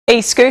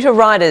E-scooter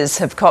riders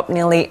have copped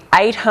nearly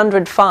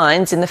 800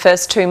 fines in the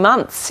first 2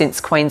 months since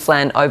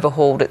Queensland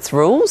overhauled its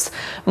rules.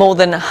 More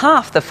than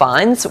half the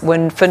fines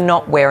were for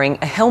not wearing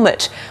a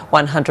helmet.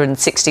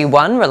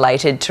 161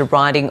 related to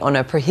riding on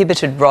a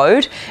prohibited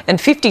road and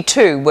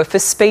 52 were for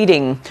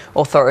speeding.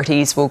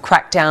 Authorities will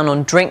crack down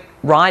on drink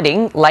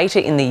riding later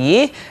in the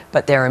year,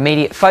 but their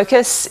immediate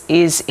focus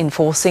is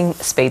enforcing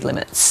speed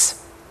limits.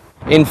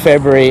 In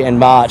February and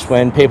March,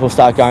 when people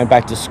start going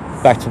back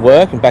to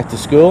work and back to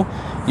school,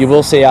 you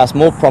will see us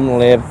more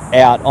prominently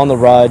out on the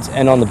roads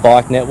and on the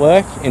bike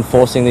network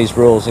enforcing these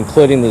rules,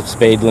 including the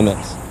speed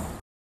limits.